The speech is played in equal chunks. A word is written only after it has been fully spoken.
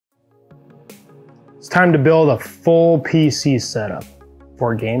It's time to build a full PC setup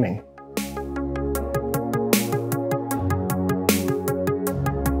for gaming.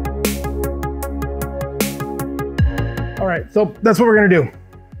 All right, so that's what we're gonna do.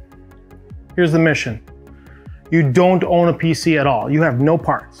 Here's the mission. You don't own a PC at all. You have no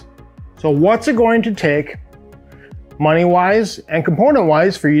parts. So what's it going to take, money-wise and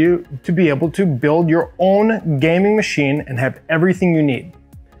component-wise, for you to be able to build your own gaming machine and have everything you need?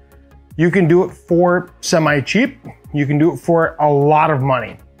 You can do it for semi-cheap. You can do it for a lot of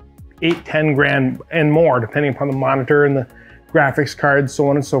money, 8, 10 grand and more, depending upon the monitor and the graphics card, so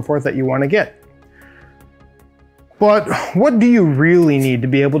on and so forth, that you want to get. But what do you really need to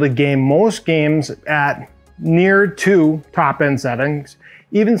be able to game most games at near to top-end settings,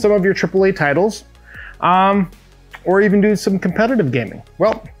 even some of your AAA titles, or even do some competitive gaming?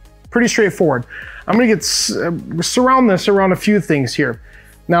 Well, pretty straightforward. I'm gonna surround this around a few things here.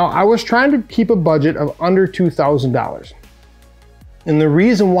 Now, I was trying to keep a budget of under $2,000. And the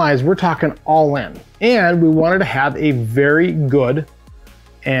reason why is we're talking all in, and we wanted to have a very good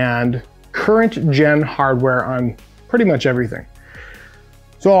and current gen hardware on pretty much everything.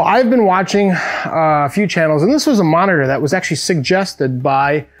 So I've been watching a few channels, and this was a monitor that was actually suggested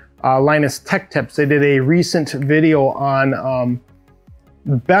by Linus Tech Tips. They did a recent video on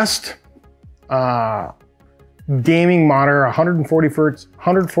best gaming monitor,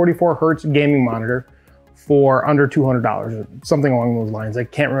 144 hertz gaming monitor for under $200, something along those lines. I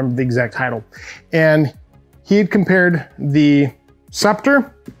can't remember the exact title. And he had compared the Scepter,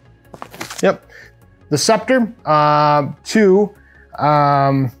 the Scepter to,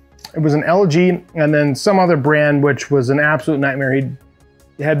 it was an LG and then some other brand, which was an absolute nightmare. He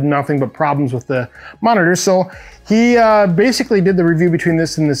had nothing but problems with the monitor. So he basically did the review between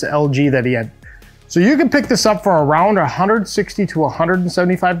this and this LG that he had. So you can pick this up for around $160 to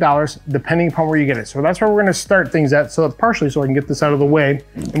 $175, depending upon where you get it. So that's where we're gonna start things at, so partially so I can get this out of the way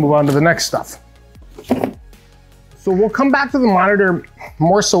and move on to the next stuff. So we'll come back to the monitor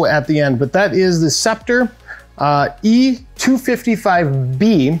more so at the end, but that is the Scepter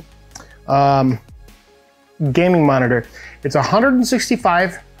E255B gaming monitor. It's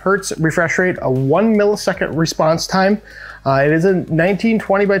 165 hertz refresh rate, a 1 millisecond response time. It is a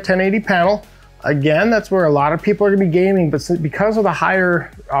 1920 by 1080 panel. Again, that's where a lot of people are gonna be gaming, but because of the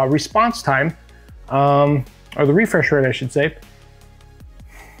higher response time, or the refresh rate, I should say,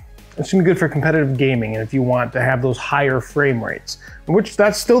 it's gonna be good for competitive gaming. And if you want to have those higher frame rates, which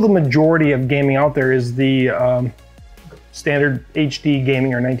that's still the majority of gaming out there, is the standard HD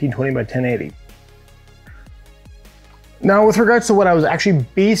gaming or 1920 by 1080. Now, with regards to what I was actually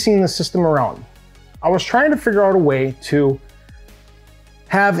basing the system around, I was trying to figure out a way to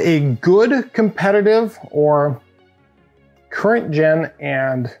have a good competitive or current gen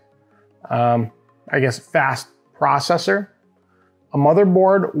and I guess fast processor, a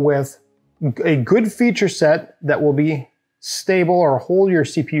motherboard with a good feature set that will be stable or hold your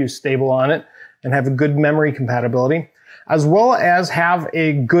CPU stable on it and have a good memory compatibility, as well as have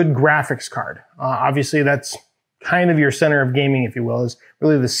a good graphics card. Obviously, that's kind of your center of gaming, if you will, is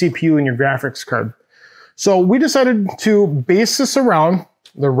really the CPU and your graphics card. So we decided to base this around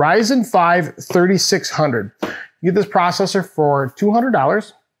the Ryzen 5 3600. You get this processor for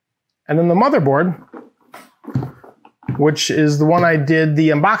 $200, and then the motherboard, which is the one I did the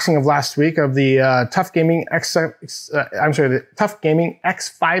unboxing of last week of the TUF Gaming the TUF Gaming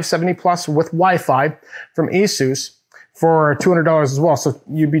X570 Plus with Wi-Fi from Asus for $200 as well. So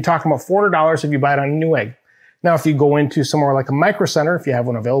you'd be talking about $400 if you buy it on a Newegg. Now, if you go into somewhere like a Micro Center, if you have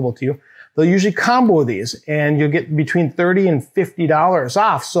one available to you, they'll usually combo these and you'll get between $30 and $50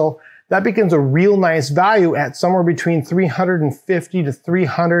 off. So that becomes a real nice value at somewhere between $350 to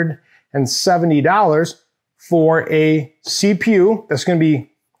 $370 for a CPU that's going to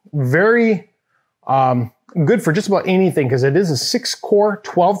be very good for just about anything, because it is a 6-core,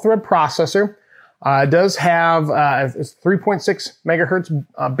 12-thread processor. It does have it's 3.6 megahertz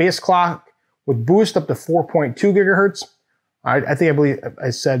base clock with boost up to 4.2 gigahertz. I believe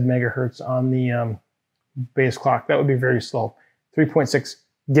I said megahertz on the base clock. That would be very slow. 3.6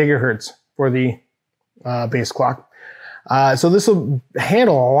 gigahertz for the base clock. So this will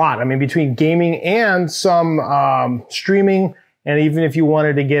handle a lot. I mean, between gaming and some streaming, and even if you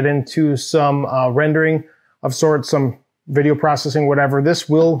wanted to get into some rendering of sorts, some video processing, whatever, this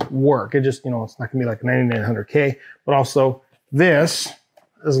will work. It just, it's not gonna be like a 9900K, but also this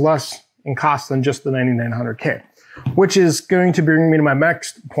is less in cost than just the 9900K. Which is going to bring me to my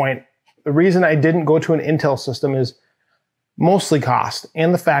next point. The reason I didn't go to an Intel system is mostly cost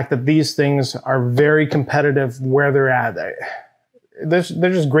and the fact that these things are very competitive where they're at. They're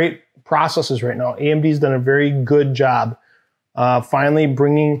just great processors right now. AMD's done a very good job finally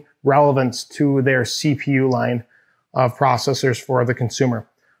bringing relevance to their CPU line of processors for the consumer.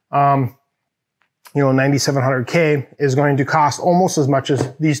 You know, 9700K is going to cost almost as much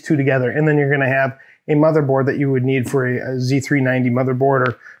as these two together. And then you're going to have a motherboard that you would need for a Z390 motherboard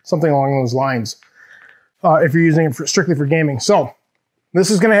or something along those lines if you're using it strictly for gaming. So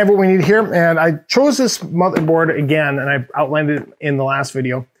this is going to have what we need here. And I chose this motherboard again, and I outlined it in the last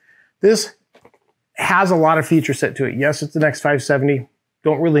video. This has a lot of feature set to it. Yes, it's an X570.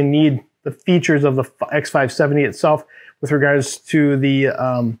 Don't really need the features of the X570 itself with regards to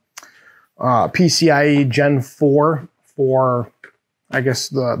the PCIe Gen 4 for, I guess,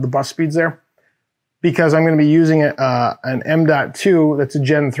 the bus speeds there, because I'm going to be using an M.2 that's a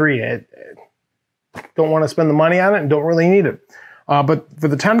Gen 3. I don't want to spend the money on it and don't really need it. But for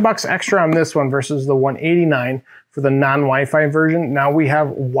the $10 extra on this one versus the $189 for the non-Wi-Fi version, now we have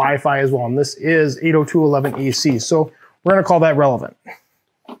Wi-Fi as well, and this is 802.11ac, so we're going to call that relevant.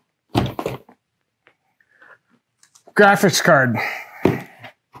 Graphics card.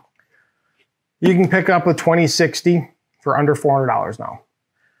 You can pick up a 2060 for under $400 now.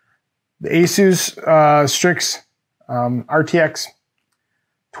 The Asus Strix RTX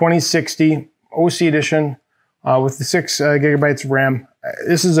 2060 OC edition with the 6 gigabytes of RAM.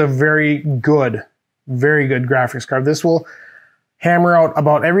 This is a very good graphics card. This will hammer out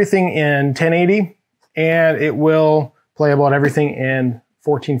about everything in 1080, and it will play about everything in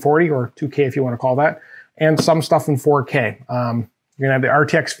 1440 or 2K if you want to call that, and some stuff in 4K. You're gonna have the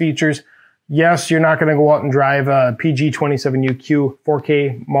RTX features. Yes, you're not going to go out and drive a PG27UQ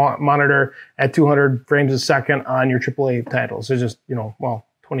 4K monitor at 200 frames a second on your AAA titles. It's just, you know, well,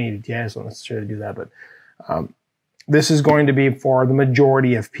 2080 Ti, so don't necessarily do that, but this is going to be for the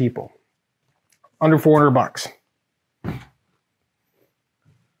majority of people. Under $400.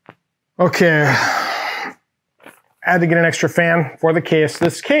 Okay, I had to get an extra fan for the case.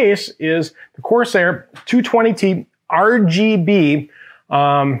 This case is the Corsair 220T RGB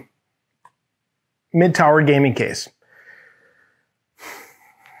mid-tower gaming case.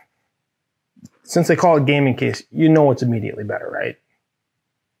 Since they call it gaming case, you know it's immediately better, right?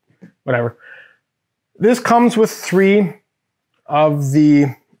 Whatever. This comes with 3 of the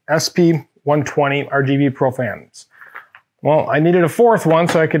SP120 RGB Pro fans. Well, I needed a 4th one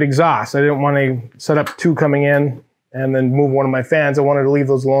so I could exhaust. I didn't want to set up 2 coming in and then move one of my fans. I wanted to leave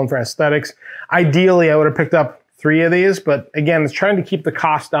those alone for aesthetics. Ideally, I would have picked up 3 of these, but again, it's trying to keep the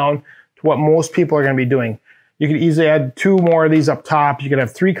cost down to what most people are going to be doing. You could easily add 2 more of these up top. You could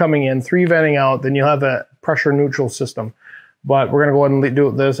have 3 coming in, 3 venting out, then you'll have a pressure neutral system. But we're going to go ahead and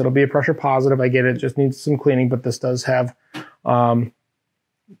do this. It'll be a pressure positive. I get it. Just needs some cleaning, but this does have air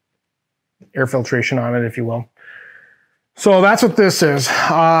filtration on it, if you will. So that's what this is.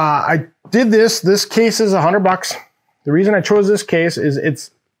 I did this. This case is $100. The reason I chose this case is it's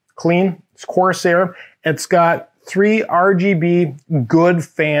clean. It's Corsair. It's got 3 RGB good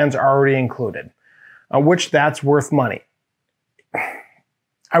fans already included, which that's worth money.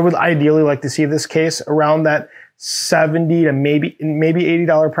 I would ideally like to see this case around that $70 to maybe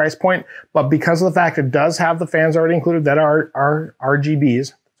 $80 price point, but because of the fact it does have the fans already included that are RGBs,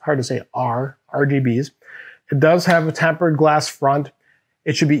 it's hard to say RGBs, it does have a tempered glass front.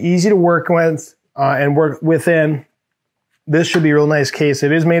 It should be easy to work with and work within. This should be a real nice case.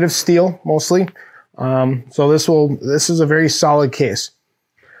 It is made of steel mostly, so this is a very solid case.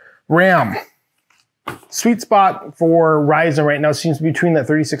 RAM. Sweet spot for Ryzen right now seems to be between that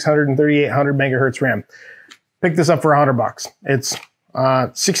 3600 and 3800 megahertz RAM. Pick this up for $100. It's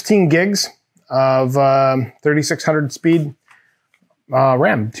 16 gigs of 3600 speed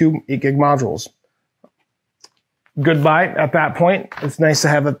RAM, 2 8 gig modules. Good buy at that point. It's nice to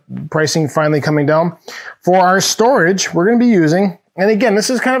have the pricing finally coming down. For our storage, we're going to be using, and again, this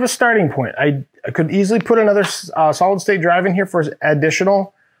is kind of a starting point. I could easily put another solid state drive in here for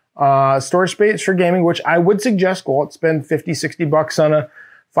additional storage space for gaming, which I would suggest go out, spend 50, 60 bucks on a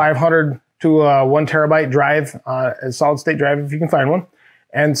 500 to 1 terabyte drive, a solid state drive if you can find one,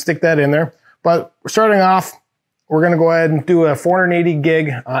 and stick that in there. But starting off, we're going to go ahead and do a 480 gig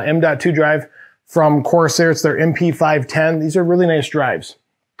M.2 drive from Corsair. It's their MP510. These are really nice drives,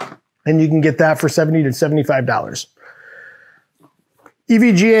 and you can get that for $70 to $75.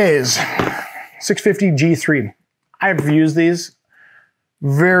 EVGAs, 650 G3. I've used these.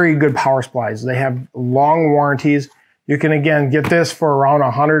 Very good power supplies. They have long warranties. You can, again, get this for around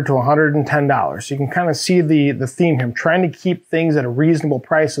 $100 to $110. So you can kind of see the theme here. I'm trying to keep things at a reasonable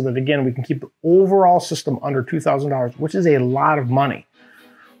price so that, again, we can keep the overall system under $2,000, which is a lot of money,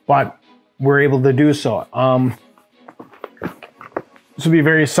 but we're able to do so. This will be a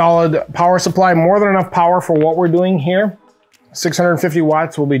very solid power supply, more than enough power for what we're doing here. 650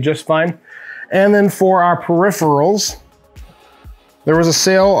 watts will be just fine. And then for our peripherals, there was a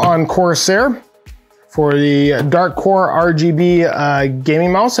sale on Corsair for the Dark Core RGB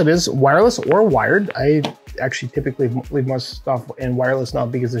gaming mouse. It is wireless or wired. I actually typically leave most stuff in wireless now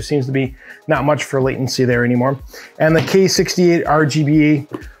because there seems to be not much for latency there anymore. And the K68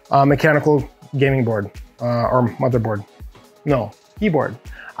 RGB mechanical gaming board or motherboard. No, keyboard.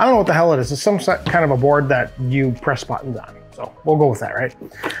 I don't know what the hell it is. It's some kind of a board that you press buttons on. So we'll go with that, right?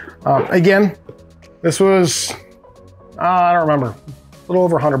 Again, this was, I don't remember, a little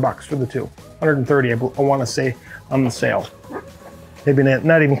over 100 bucks for the two. 130, I want to say, on the sale. Maybe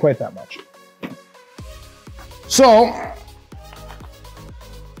not even quite that much. So,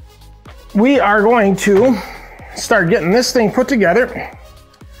 we are going to start getting this thing put together,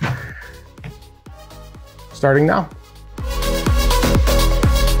 starting now.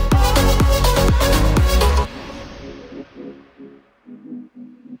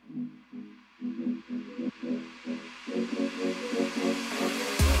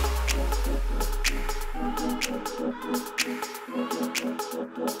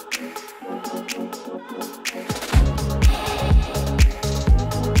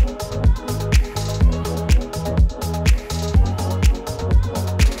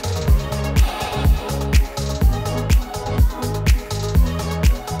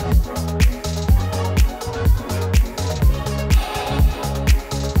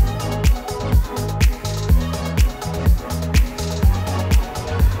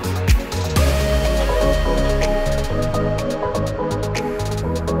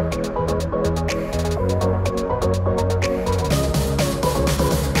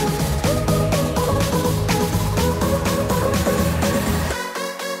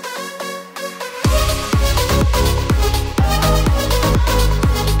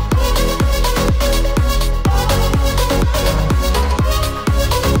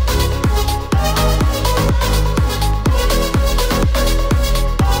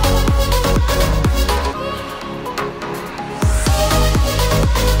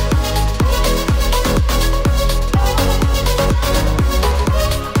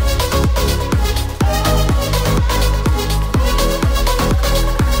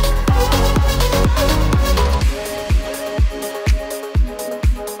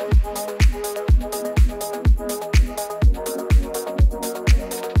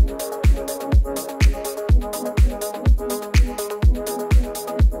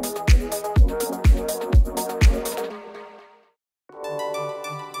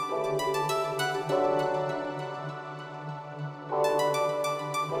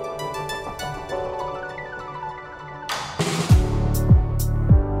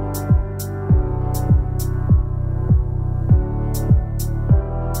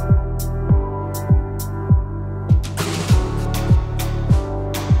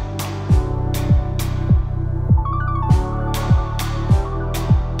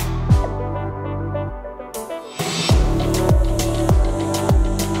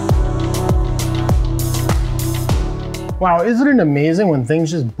 Wow, isn't it amazing when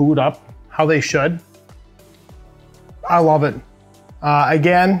things just boot up how they should? I love it.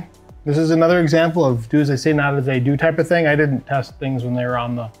 Again, this is another example of do as I say, not as I do type of thing. I didn't test things when they were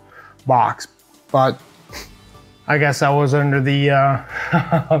on the box, but I guess I was under the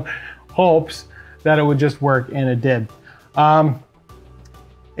hopes that it would just work, and it did. Right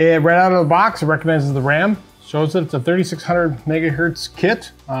out of the box, it recognizes the RAM, shows that it's a 3600 megahertz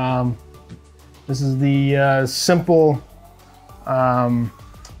kit. This is the simple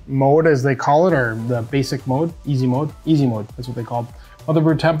mode, as they call it, or the basic mode, easy mode, that's what they call it.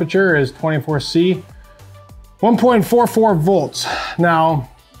 Motherboard temperature is 24C, 1.44 volts. Now,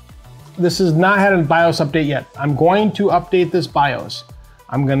 this has not had a BIOS update yet. I'm going to update this BIOS.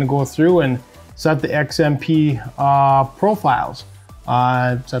 I'm gonna go through and set the XMP profiles,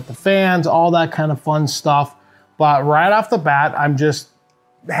 set the fans, all that kind of fun stuff. But right off the bat, I'm just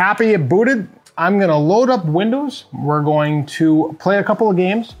happy it booted. I'm gonna load up Windows. We're going to play a couple of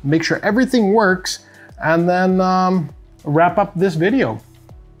games, make sure everything works, and then wrap up this video.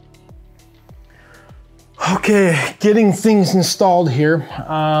 Okay, getting things installed here.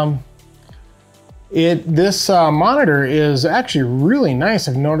 This monitor is actually really nice.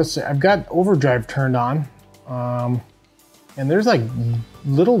 I've noticed I've got overdrive turned on, and there's like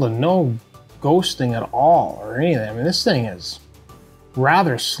little to no ghosting at all or anything. I mean, this thing is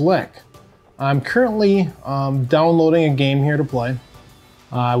rather slick. I'm currently downloading a game here to play.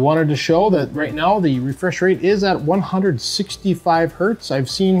 I wanted to show that right now the refresh rate is at 165 Hertz. I've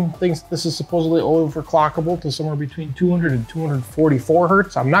seen things, this is supposedly overclockable to somewhere between 200 and 244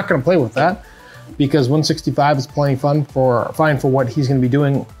 Hertz. I'm not gonna play with that because 165 is plenty fine for what he's gonna be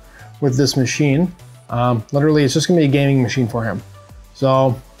doing with this machine. Literally, it's just gonna be a gaming machine for him.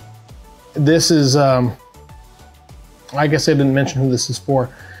 So this is, I guess I didn't mention who this is for.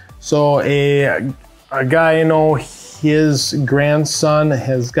 So a guy, you know, his grandson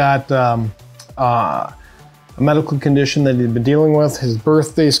has got a medical condition that he'd been dealing with. His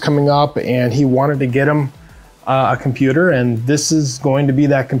birthday's coming up and he wanted to get him a computer, and this is going to be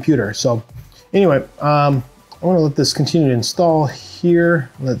that computer. So anyway, I want to let this continue to install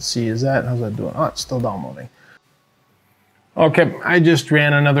here. Let's see, how's that doing? Oh, it's still downloading. Okay, I just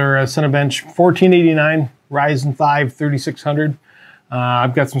ran another Cinebench 1489 Ryzen 5 3600.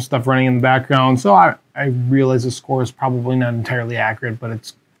 I've got some stuff running in the background, so I realize the score is probably not entirely accurate, but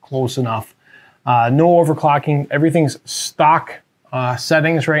it's close enough. No overclocking. Everything's stock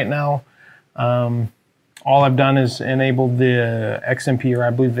settings right now. All I've done is enabled the XMP, or I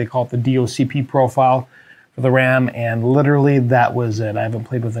believe they call it the DOCP profile for the RAM, and literally that was it. I haven't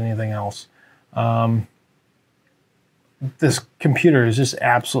played with anything else. This computer is just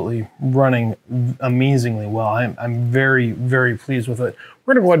absolutely running amazingly well. I'm very, very pleased with it.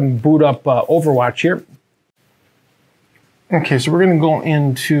 We're gonna go ahead and boot up Overwatch here. Okay, so we're gonna go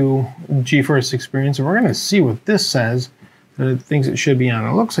into GeForce Experience and we're gonna see what this says that it thinks it should be on.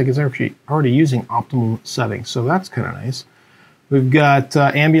 It looks like it's actually already using optimal settings, so that's kind of nice. We've got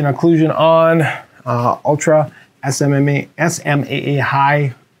ambient occlusion on, ultra, SMAA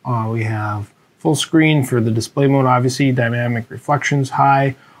high. We have full screen for the display mode, obviously, dynamic reflections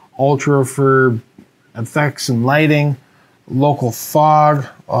high, ultra for effects and lighting, local fog,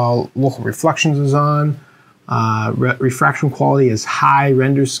 local reflections is on, refraction quality is high,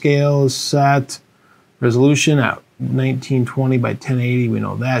 render scale is set, resolution at 1920 by 1080, we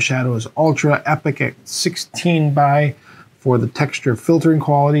know that, shadow is ultra, epic at 16 by for the texture filtering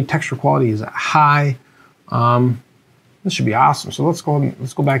quality, texture quality is at high. This should be awesome. So let's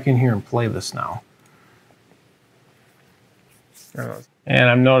go back in here and play this now. And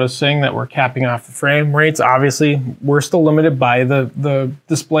I'm noticing that we're capping off the frame rates. Obviously, we're still limited by the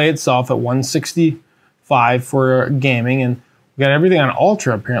display itself at 165 for gaming, and we got everything on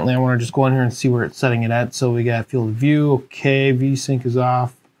ultra apparently. I want to just go in here and see where it's setting it at. So we got field of view, okay, VSync is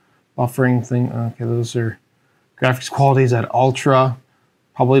off, buffering thing, okay, those are graphics qualities at ultra.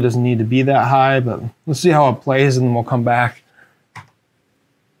 Probably doesn't need to be that high, but let's see how it plays and then we'll come back.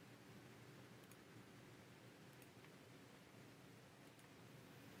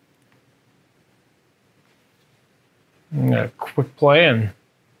 I'm gonna quick play and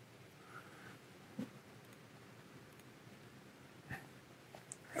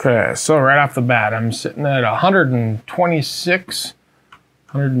okay, so right off the bat, I'm sitting at 126,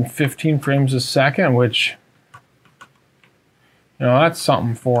 115 frames a second, which, you know, that's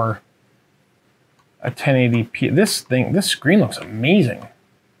something for a 1080p. This screen looks amazing.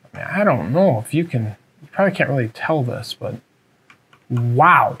 I mean, I don't know if you probably can't really tell this, but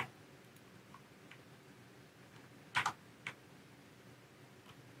wow.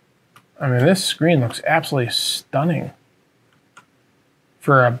 I mean, this screen looks absolutely stunning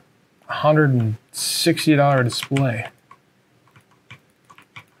for a $160 display.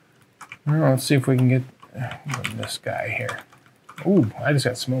 Well, let's see if we can get this guy here. Ooh, I just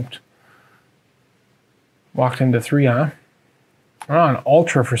got smoked. Walked into 3, huh? We're on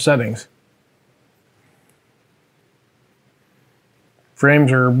ultra for settings.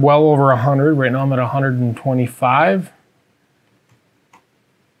 Frames are well over 100. Right now I'm at 125.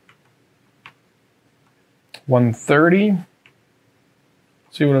 130.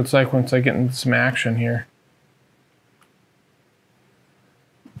 See what it's like once I get into some action here.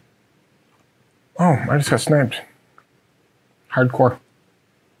 Oh, I just got sniped. Hardcore.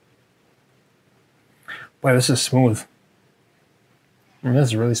 Boy, this is smooth. I mean, this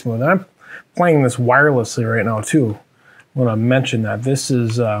is really smooth. And I'm playing this wirelessly right now too. I want to mention that this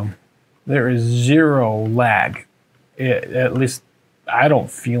is there is zero lag. At least I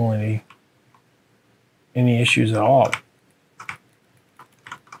don't feel any issues at all.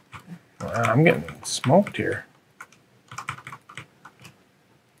 I'm getting smoked here.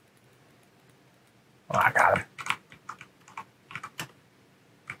 Oh, I got him.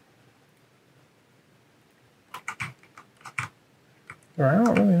 I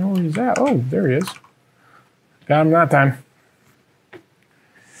don't really know where he's at. Oh, there he is. Got him that time.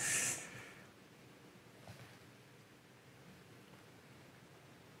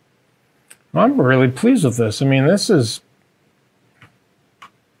 I'm really pleased with this. I mean, this is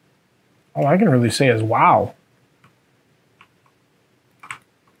all I can really say is wow.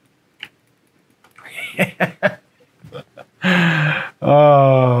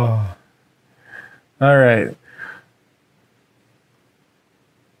 Oh, all right.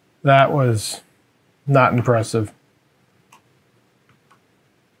 That was not impressive.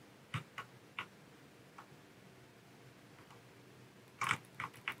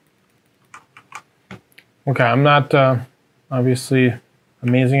 Okay, I'm not obviously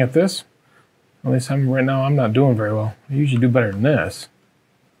amazing at this. At least right now I'm not doing very well. I usually do better than this.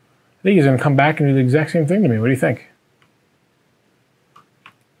 I think he's going to come back and do the exact same thing to me. What do you think?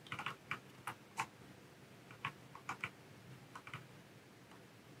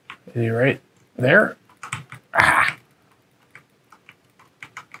 Is he right there? Ah.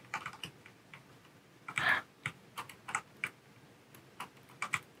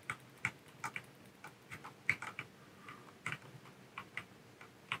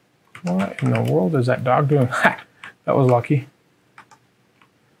 What in the world is that dog doing? Ha! That was lucky.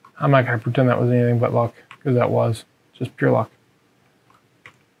 I'm not going to pretend that was anything but luck, because that was just pure luck.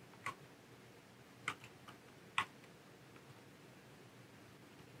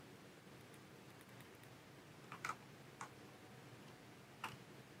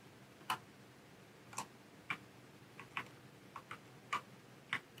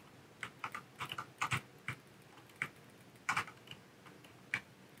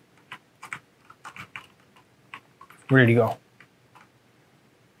 Where did he go?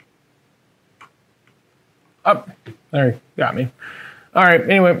 Up. There, he got me. All right,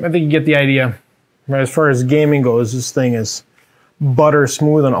 anyway, I think you get the idea. As far as gaming goes, this thing is butter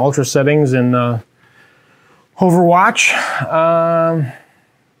smooth on ultra settings in Overwatch.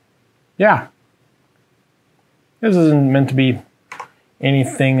 Yeah. This isn't meant to be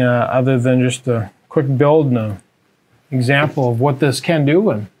anything other than just a quick build and an example of what this can do.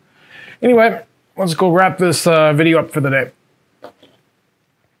 And anyway, let's go wrap this video up for the day.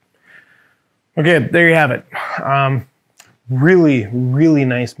 Okay, there you have it. Really, really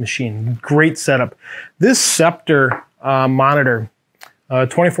nice machine. Great setup. This Scepter monitor,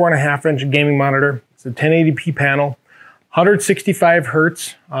 24.5-inch gaming monitor. It's a 1080p panel, 165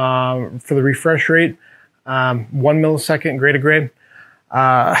 hertz for the refresh rate, 1 millisecond gray to gray.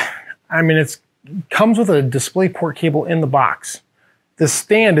 I mean, it comes with a DisplayPort cable in the box. The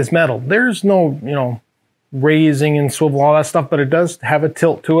stand is metal. There's no, you know, raising and swivel, all that stuff, but it does have a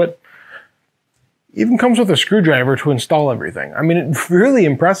tilt to it. Even comes with a screwdriver to install everything. I mean, it's really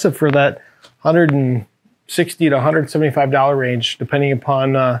impressive for that $160 to $175 range, depending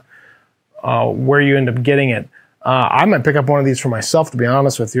upon where you end up getting it. I might pick up one of these for myself, to be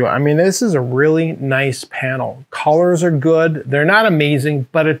honest with you. I mean, this is a really nice panel. Colors are good. They're not amazing,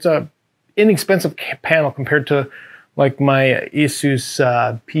 but it's a inexpensive panel compared to like my Asus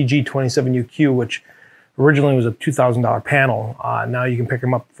PG27UQ, which originally was a $2,000 panel. Now you can pick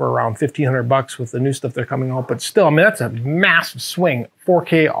them up for around $1,500 with the new stuff they're coming out. But still, I mean, that's a massive swing.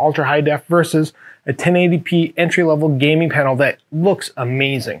 4K ultra high def versus a 1080p entry-level gaming panel that looks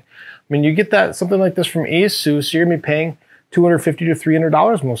amazing. I mean, you get that something like this from Asus, you're gonna be paying $250 to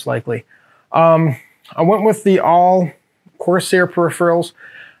 $300 most likely. I went with the all Corsair peripherals,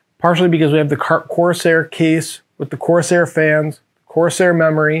 partially because we have the Corsair case with the Corsair fans, Corsair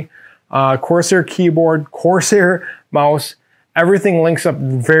memory, Corsair keyboard, Corsair mouse. Everything links up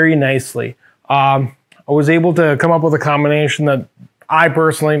very nicely. I was able to come up with a combination that I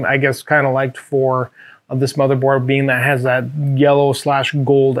personally, I guess, kind of liked for this motherboard, being that has that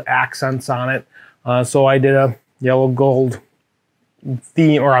yellow/gold accents on it. So I did a yellow gold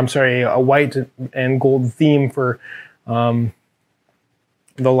theme, or I'm sorry, a white and gold theme for the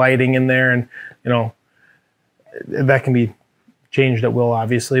lighting in there, and you know, that can be changed at will,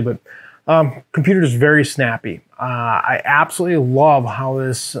 obviously, but computer is very snappy. I absolutely love how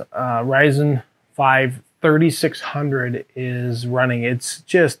this Ryzen 5 3600 is running. It's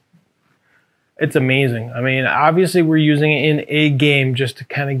amazing. I mean, obviously we're using it in a game just to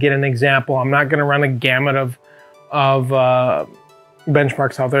kind of get an example. I'm not going to run a gamut of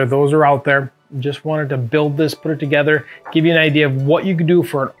benchmarks out there. Those are out there. Just wanted to build this, put it together, give you an idea of what you could do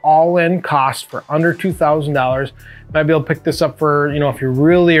for an all-in cost for under $2,000. Might be able to pick this up for, you know, if you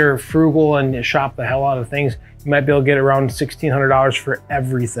really are frugal and you shop the hell out of things, you might be able to get around $1,600 for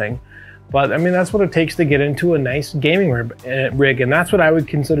everything. But I mean, that's what it takes to get into a nice gaming rig, and that's what I would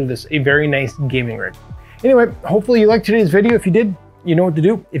consider this, a very nice gaming rig. Anyway, hopefully you liked today's video. If you did, you know what to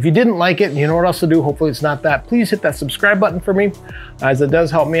do. If you didn't like it, you know what else to do. Hopefully it's not that. Please hit that subscribe button for me, as it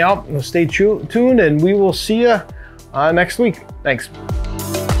does help me out. Stay tuned, and we will see you next week. Thanks.